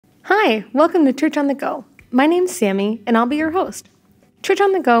Hi, welcome to Church on the Go. My name's Sammy, and I'll be your host. Church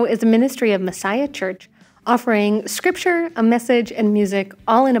on the Go is a ministry of Messiah Church, offering scripture, a message, and music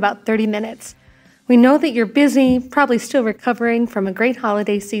all in about 30 minutes. We know that you're busy, probably still recovering from a great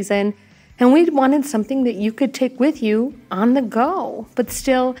holiday season, and we wanted something that you could take with you on the go, but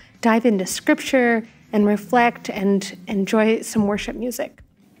still dive into scripture and reflect and enjoy some worship music.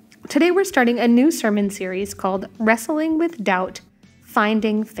 Today we're starting a new sermon series called Wrestling with Doubt,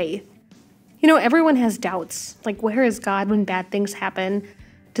 Finding Faith. You know, everyone has doubts, like where is God when bad things happen?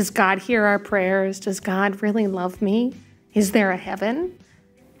 Does God hear our prayers? Does God really love me? Is there a heaven?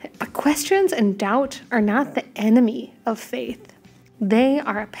 But questions and doubt are not the enemy of faith. They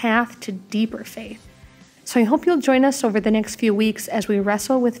are a path to deeper faith. So I hope you'll join us over the next few weeks as we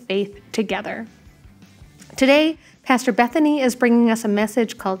wrestle with faith together. Today, Pastor Bethany is bringing us a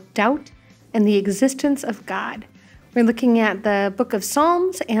message called Doubt and the Existence of God. We're looking at the book of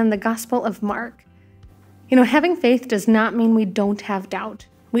Psalms and the Gospel of Mark. You know, having faith does not mean we don't have doubt.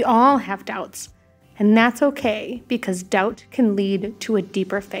 We all have doubts, and that's okay because doubt can lead to a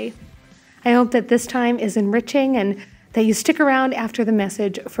deeper faith. I hope that this time is enriching and that you stick around after the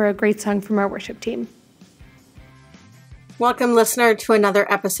message for a great song from our worship team. Welcome, listener, to another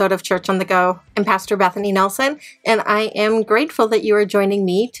episode of Church on the Go. I'm Pastor Bethany Nelson, and I am grateful that you are joining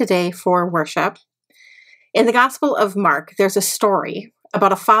me today for worship. In the Gospel of Mark, there's a story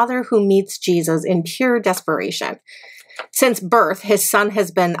about a father who meets Jesus in pure desperation. Since birth, his son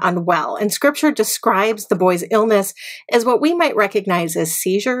has been unwell, and Scripture describes the boy's illness as what we might recognize as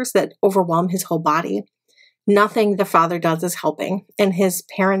seizures that overwhelm his whole body. Nothing the father does is helping, and his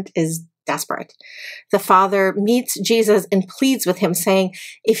parent is desperate. The father meets Jesus and pleads with him, saying,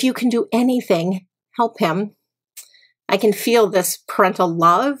 "If you can do anything, help him." I can feel this parental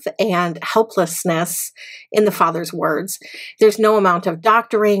love and helplessness in the father's words. There's no amount of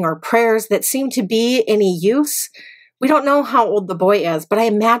doctoring or prayers that seem to be any use. We don't know how old the boy is, but I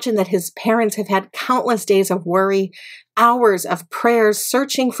imagine that his parents have had countless days of worry, hours of prayers,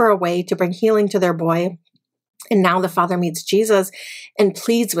 searching for a way to bring healing to their boy. And now the father meets Jesus and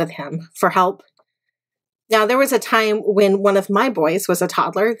pleads with him for help. Now, there was a time when one of my boys was a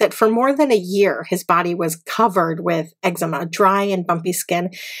toddler that for more than a year, his body was covered with eczema, dry and bumpy skin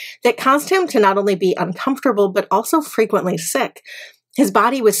that caused him to not only be uncomfortable, but also frequently sick. His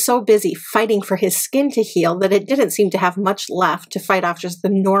body was so busy fighting for his skin to heal that it didn't seem to have much left to fight off just the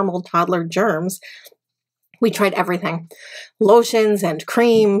normal toddler germs. We tried everything: lotions and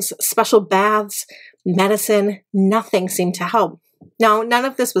creams, special baths, medicine. Nothing seemed to help. Now, none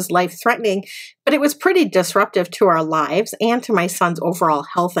of this was life-threatening, but it was pretty disruptive to our lives and to my son's overall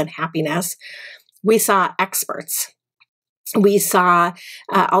health and happiness. We saw experts. We saw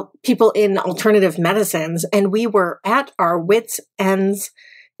people in alternative medicines, and we were at our wits' ends.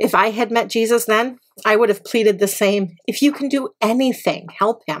 If I had met Jesus then, I would have pleaded the same. If you can do anything,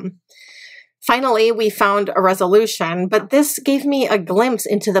 help him. Finally, we found a resolution, but this gave me a glimpse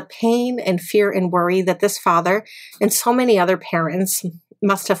into the pain and fear and worry that this father and so many other parents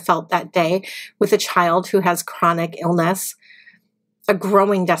must have felt that day with a child who has chronic illness, a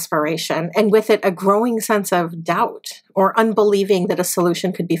growing desperation, and with it a growing sense of doubt or unbelieving that a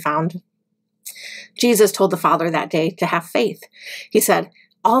solution could be found. Jesus told the father that day to have faith. He said,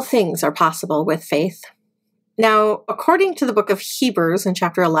 "All things are possible with faith." Now, according to the book of Hebrews in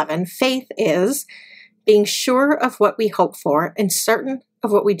chapter 11, faith is being sure of what we hope for and certain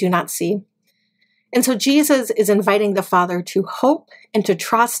of what we do not see. And so Jesus is inviting the Father to hope and to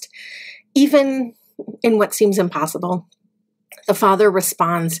trust, even in what seems impossible. The Father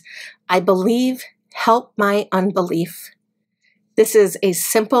responds, "I believe, help my unbelief." This is a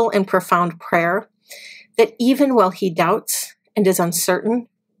simple and profound prayer that even while he doubts and is uncertain,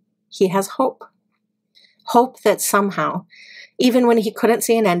 he has hope. Hope that somehow, even when he couldn't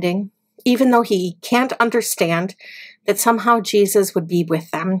see an ending, even though he can't understand, that somehow Jesus would be with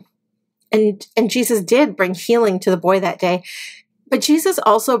them. And Jesus did bring healing to the boy that day, but Jesus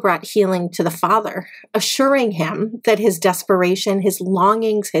also brought healing to the father, assuring him that his desperation, his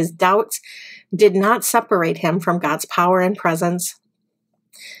longings, his doubts did not separate him from God's power and presence.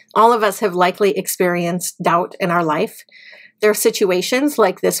 All of us have likely experienced doubt in our life. There are situations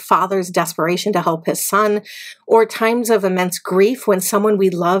like this father's desperation to help his son, or times of immense grief when someone we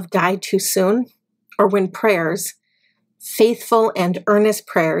love died too soon, or when prayers, faithful and earnest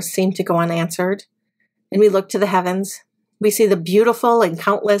prayers, seem to go unanswered. And we look to the heavens. We see the beautiful and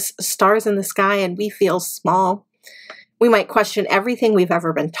countless stars in the sky, and we feel small. We might question everything we've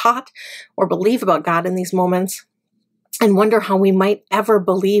ever been taught or believe about God in these moments, and wonder how we might ever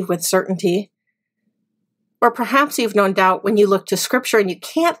believe with certainty. Or perhaps you've known doubt when you look to Scripture and you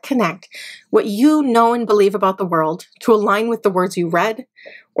can't connect what you know and believe about the world to align with the words you read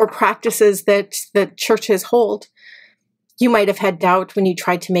or practices that the churches hold. You might have had doubt when you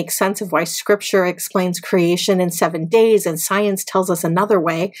tried to make sense of why Scripture explains creation in 7 days and science tells us another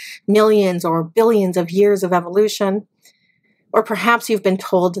way, millions or billions of years of evolution. Or perhaps you've been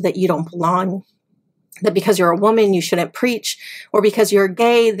told that you don't belong, that because you're a woman, you shouldn't preach, or because you're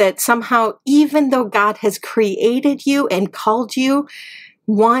gay, that somehow, even though God has created you and called you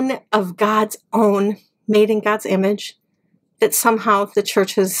one of God's own, made in God's image, that somehow the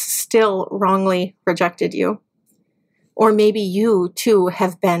church has still wrongly rejected you. Or maybe you too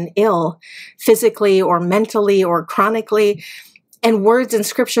have been ill, physically or mentally or chronically, and words in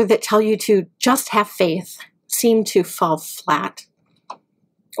Scripture that tell you to just have faith seem to fall flat.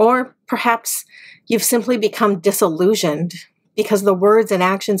 Or perhaps you've simply become disillusioned because the words and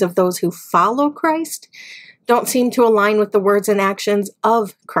actions of those who follow Christ don't seem to align with the words and actions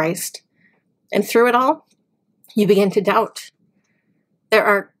of Christ. And through it all, you begin to doubt. There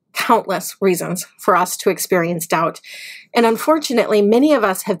are countless reasons for us to experience doubt. And unfortunately, many of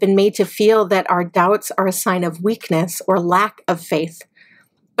us have been made to feel that our doubts are a sign of weakness or lack of faith.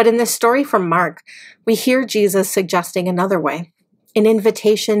 But in this story from Mark, we hear Jesus suggesting another way, an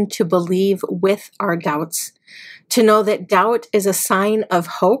invitation to believe with our doubts, to know that doubt is a sign of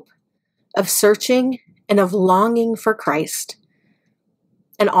hope, of searching, and of longing for Christ.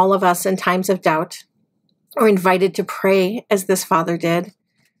 And all of us in times of doubt are invited to pray as this father did.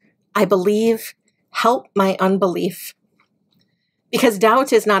 I believe, help my unbelief. Because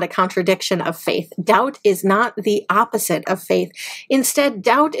doubt is not a contradiction of faith. Doubt is not the opposite of faith. Instead,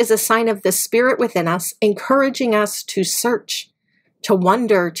 doubt is a sign of the Spirit within us, encouraging us to search, to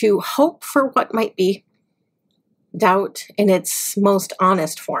wonder, to hope for what might be. Doubt, in its most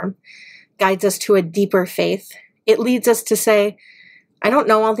honest form, guides us to a deeper faith. It leads us to say, I don't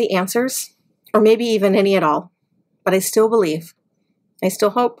know all the answers, or maybe even any at all, but I still believe. I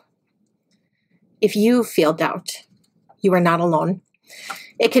still hope. If you feel doubt, you are not alone.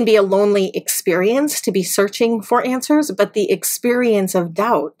 It can be a lonely experience to be searching for answers, but the experience of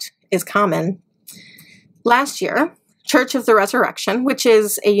doubt is common. Last year, Church of the Resurrection, which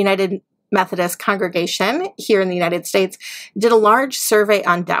is a United Methodist congregation here in the United States, did a large survey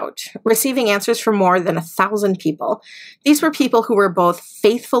on doubt, receiving answers from more than 1,000 people. These were people who were both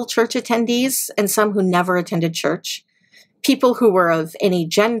faithful church attendees and some who never attended church. People who were of any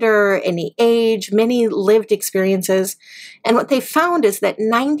gender, any age, many lived experiences. And what they found is that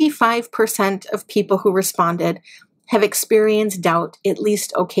 95% of people who responded have experienced doubt at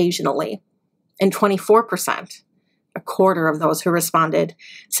least occasionally. And 24%, a quarter of those who responded,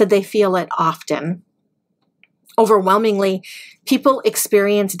 said they feel it often. Overwhelmingly, people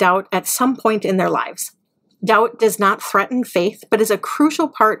experience doubt at some point in their lives. Doubt does not threaten faith, but is a crucial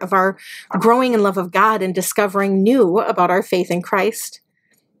part of our growing in love of God and discovering new about our faith in Christ.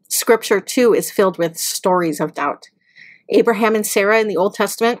 Scripture, too, is filled with stories of doubt. Abraham and Sarah in the Old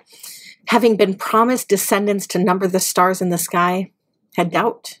Testament, having been promised descendants to number the stars in the sky, had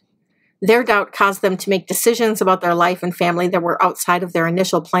doubt. Their doubt caused them to make decisions about their life and family that were outside of their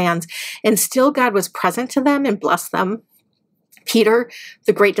initial plans, and still God was present to them and blessed them. Peter,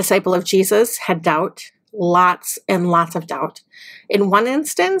 the great disciple of Jesus, had doubt. Lots and lots of doubt. In one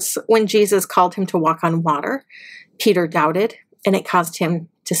instance, when Jesus called him to walk on water, Peter doubted, and it caused him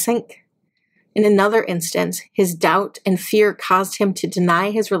to sink. In another instance, his doubt and fear caused him to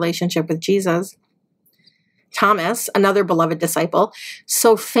deny his relationship with Jesus. Thomas, another beloved disciple,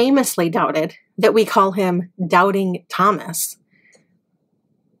 so famously doubted that we call him Doubting Thomas.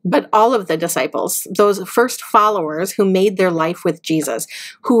 But all of the disciples, those first followers who made their life with Jesus,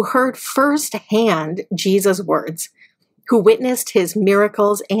 who heard firsthand Jesus' words, who witnessed his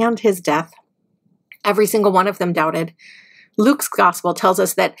miracles and his death, every single one of them doubted. Luke's gospel tells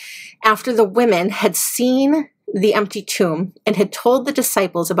us that after the women had seen the empty tomb and had told the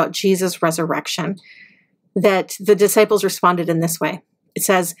disciples about Jesus' resurrection, that the disciples responded in this way. It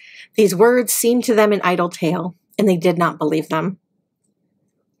says, these words seemed to them an idle tale, and they did not believe them.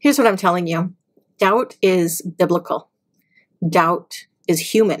 Here's what I'm telling you. Doubt is biblical. Doubt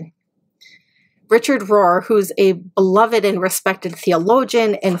is human. Richard Rohr, who's a beloved and respected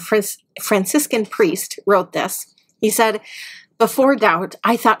theologian and Franciscan priest, wrote this. He said, before doubt,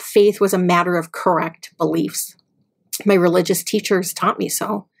 I thought faith was a matter of correct beliefs. My religious teachers taught me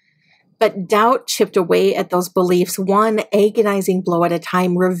so. But doubt chipped away at those beliefs, one agonizing blow at a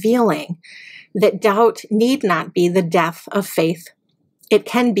time, revealing that doubt need not be the death of faith. It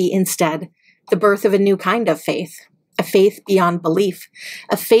can be instead the birth of a new kind of faith, a faith beyond belief,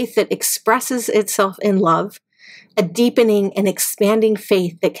 a faith that expresses itself in love, a deepening and expanding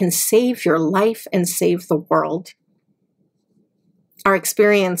faith that can save your life and save the world. Our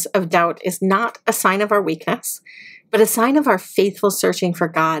experience of doubt is not a sign of our weakness, but a sign of our faithful searching for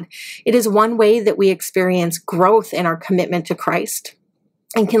God. It is one way that we experience growth in our commitment to Christ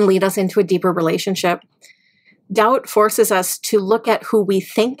and can lead us into a deeper relationship. Doubt forces us to look at who we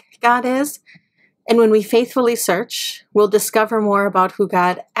think God is, and when we faithfully search, we'll discover more about who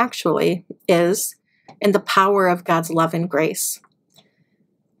God actually is and the power of God's love and grace.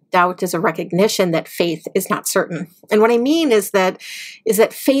 Doubt is a recognition that faith is not certain. And what I mean is that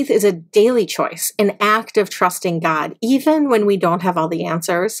faith is a daily choice, an act of trusting God, even when we don't have all the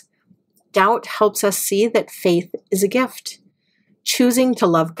answers. Doubt helps us see that faith is a gift. Choosing to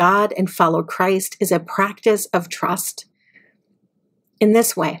love God and follow Christ is a practice of trust. In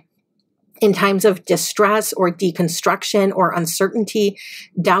this way, in times of distress or deconstruction or uncertainty,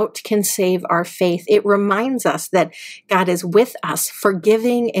 doubt can save our faith. It reminds us that God is with us,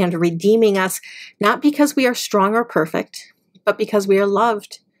 forgiving and redeeming us, not because we are strong or perfect, but because we are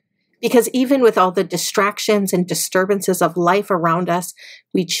loved. Because even with all the distractions and disturbances of life around us,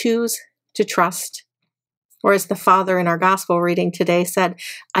 we choose to trust. Or as the Father in our gospel reading today said,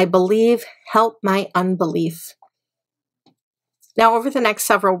 "I believe, help my unbelief." Now, over the next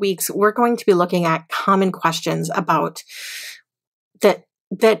several weeks, we're going to be looking at common questions about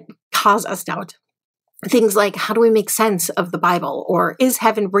that cause us doubt. Things like, how do we make sense of the Bible? Or is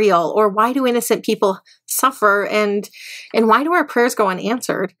heaven real? Or why do innocent people suffer? And why do our prayers go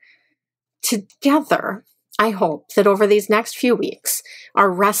unanswered? Together, I hope that over these next few weeks,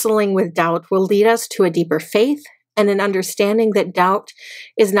 our wrestling with doubt will lead us to a deeper faith and an understanding that doubt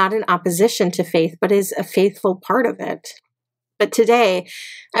is not in opposition to faith, but is a faithful part of it. But today,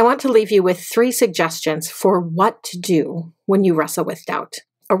 I want to leave you with 3 suggestions for what to do when you wrestle with doubt.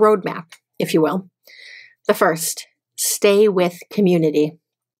 A roadmap, if you will. The first, stay with community.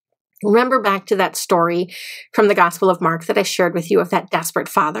 Remember back to that story from the Gospel of Mark that I shared with you of that desperate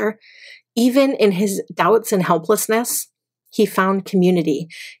father. Even in his doubts and helplessness, he found community.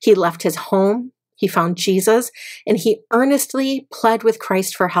 He left his home, he found Jesus, and he earnestly pled with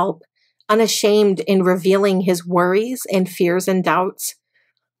Christ for help, unashamed in revealing his worries and fears and doubts.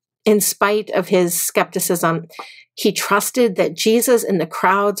 In spite of his skepticism, he trusted that Jesus and the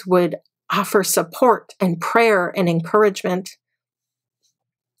crowds would offer support and prayer and encouragement.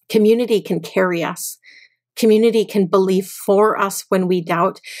 Community can carry us. Community can believe for us when we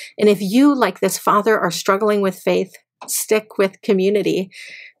doubt. And if you, like this father, are struggling with faith, stick with community.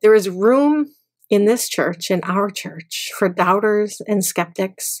 There is room in this church, in our church, for doubters and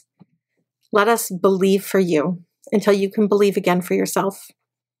skeptics. Let us believe for you until you can believe again for yourself.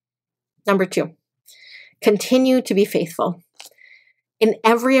 Number 2, continue to be faithful. In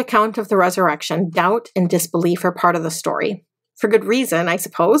every account of the resurrection, doubt and disbelief are part of the story. For good reason, I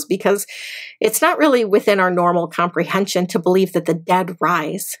suppose, because it's not really within our normal comprehension to believe that the dead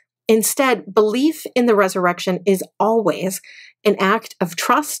rise. Instead, belief in the resurrection is always an act of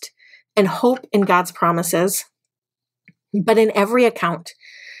trust and hope in God's promises. But in every account,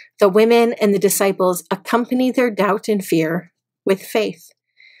 the women and the disciples accompany their doubt and fear with faith.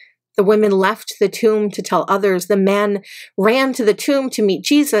 The women left the tomb to tell others. The men ran to the tomb to meet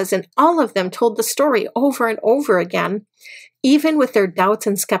Jesus, and all of them told the story over and over again. Even with their doubts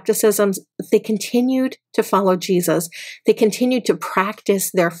and skepticisms, they continued to follow Jesus. They continued to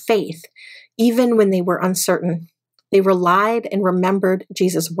practice their faith, even when they were uncertain. They relied and remembered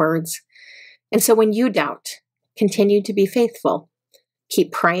Jesus' words. And so when you doubt, continue to be faithful.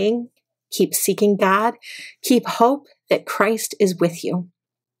 Keep praying, keep seeking God, keep hope that Christ is with you.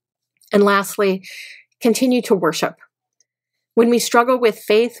 And lastly, continue to worship. When we struggle with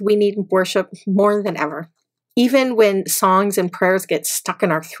faith, we need worship more than ever. Even when songs and prayers get stuck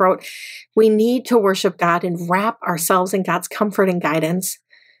in our throat, we need to worship God and wrap ourselves in God's comfort and guidance.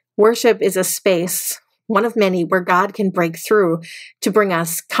 Worship is a space, one of many, where God can break through to bring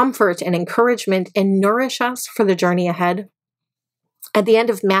us comfort and encouragement and nourish us for the journey ahead. At the end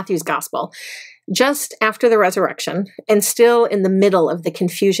of Matthew's gospel, just after the resurrection, and still in the middle of the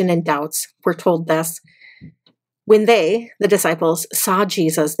confusion and doubts, we're told this: when they, the disciples, saw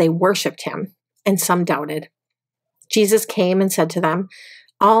Jesus, they worshiped him, and some doubted. Jesus came and said to them,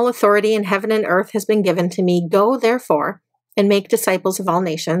 "All authority in heaven and earth has been given to me. Go, therefore, and make disciples of all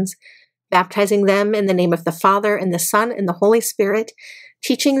nations, baptizing them in the name of the Father and the Son and the Holy Spirit,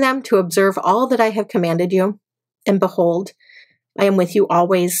 teaching them to observe all that I have commanded you. And behold, I am with you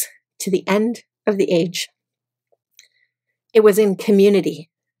always to the end of the age." It was in community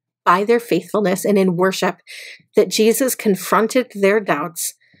by their faithfulness and in worship that Jesus confronted their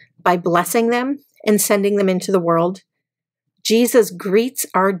doubts by blessing them and sending them into the world. Jesus greets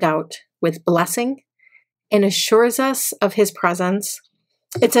our doubt with blessing and assures us of his presence.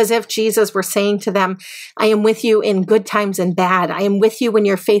 It's as if Jesus were saying to them, I am with you in good times and bad. I am with you when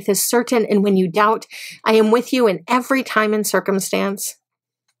your faith is certain and when you doubt. I am with you in every time and circumstance.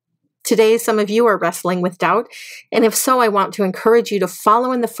 Today, some of you are wrestling with doubt, and if so, I want to encourage you to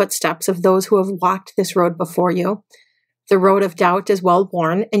follow in the footsteps of those who have walked this road before you. The road of doubt is well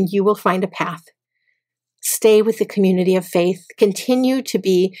worn, and you will find a path. Stay with the community of faith. Continue to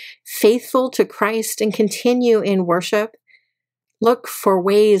be faithful to Christ and continue in worship. Look for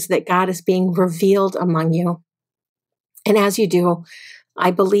ways that God is being revealed among you. And as you do,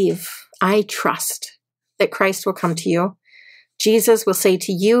 I believe, I trust that Christ will come to you. Jesus will say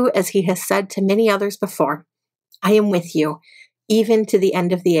to you, as he has said to many others before, I am with you, even to the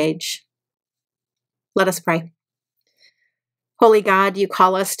end of the age. Let us pray. Holy God, you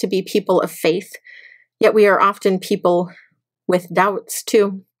call us to be people of faith, yet we are often people with doubts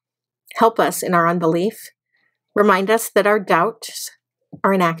too. Help us in our unbelief. Remind us that our doubts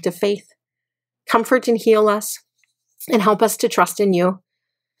are an act of faith. Comfort and heal us, and help us to trust in you.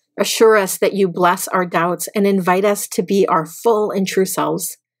 Assure us that you bless our doubts and invite us to be our full and true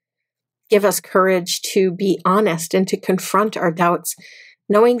selves. Give us courage to be honest and to confront our doubts,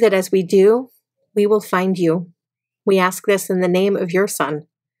 knowing that as we do, we will find you. We ask this in the name of your Son.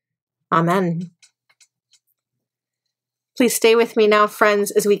 Amen. Please stay with me now,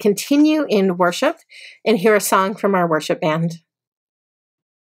 friends, as we continue in worship and hear a song from our worship band.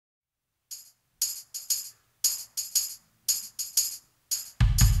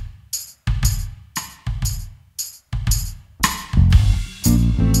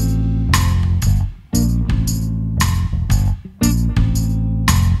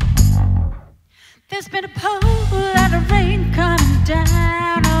 There's been a whole lot of rain coming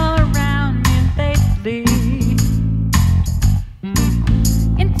down all around me lately.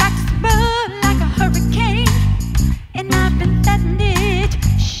 In fact, it's blowing like a hurricane, and I've been letting it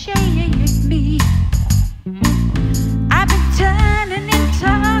shake me. I've been turning and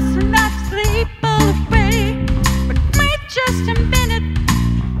tossing, not sleep away. But wait just a minute,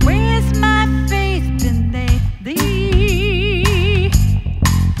 where's my faith been lately?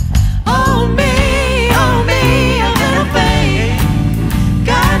 Oh me, a little faith.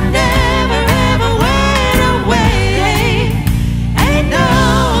 God never ever went away. Ain't no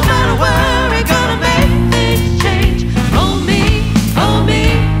amount of worry gonna make things change. Oh me, a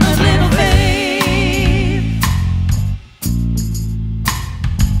little faith.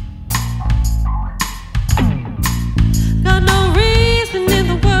 Got no reason in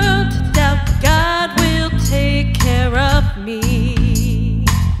the world to doubt God will take care of me.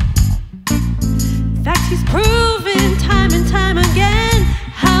 In fact, he's proven time and time again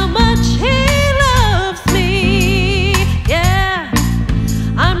how much he loves me. Yeah,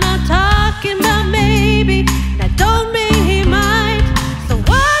 I'm not talking about maybe, and I don't mean he might. So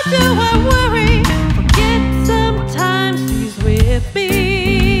why do I worry? Forget sometimes he's with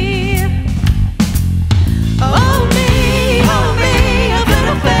me. Oh me, a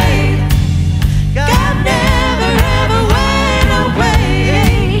little faith. God never ever went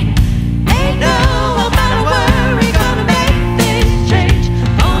away. Ain't no amount of worry gonna make things change.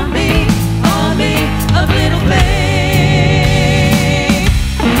 On me, a little faith.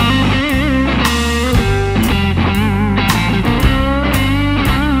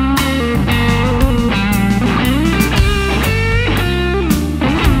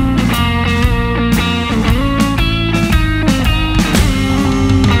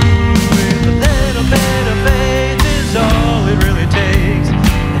 With a little bit of faith is all it really takes,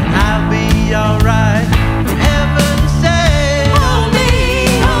 and I'll be alright. For heaven's sake,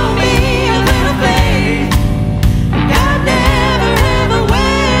 Oh me, a little faith. God never ever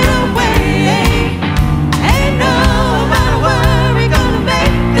went away. Ain't no amount of worry gonna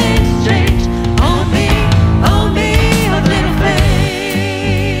make things change. On me, a little faith.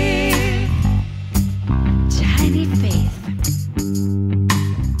 Tiny faith.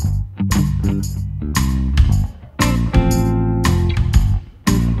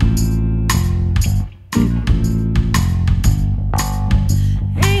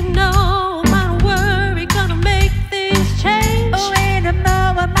 Ain't no amount of worry gonna make things change. Oh, ain't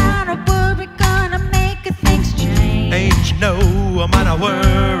no amount of worry gonna make things change. ain't no amount of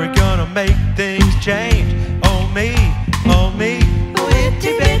worry gonna make things change. Oh me,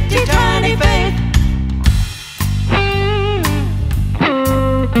 Itty bitty tiny faith.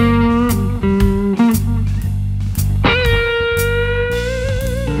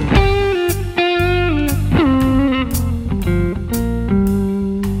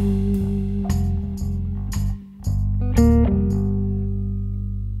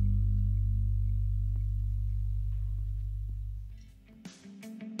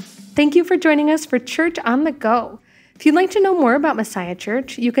 Thank you for joining us for Church on the Go. If you'd like to know more about Messiah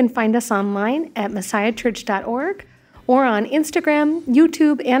Church, you can find us online at messiahchurch.org or on Instagram,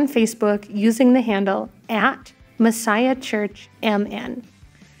 YouTube, and Facebook using the handle at MessiahChurchMN.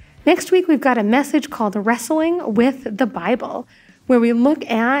 Next week, we've got a message called Wrestling with the Bible, where we look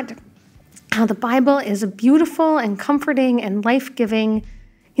at how the Bible is beautiful and comforting and life-giving.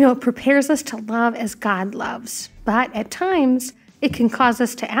 It prepares us to love as God loves. But at times, it can cause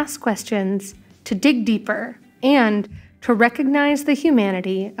us to ask questions, to dig deeper, and to recognize the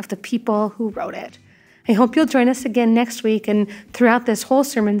humanity of the people who wrote it. I hope you'll join us again next week and throughout this whole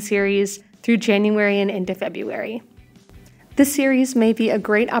sermon series through January and into February. This series may be a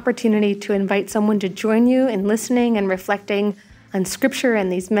great opportunity to invite someone to join you in listening and reflecting on Scripture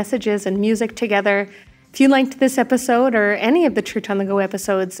and these messages and music together. If you liked this episode or any of the Church on the Go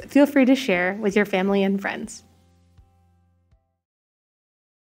episodes, feel free to share with your family and friends.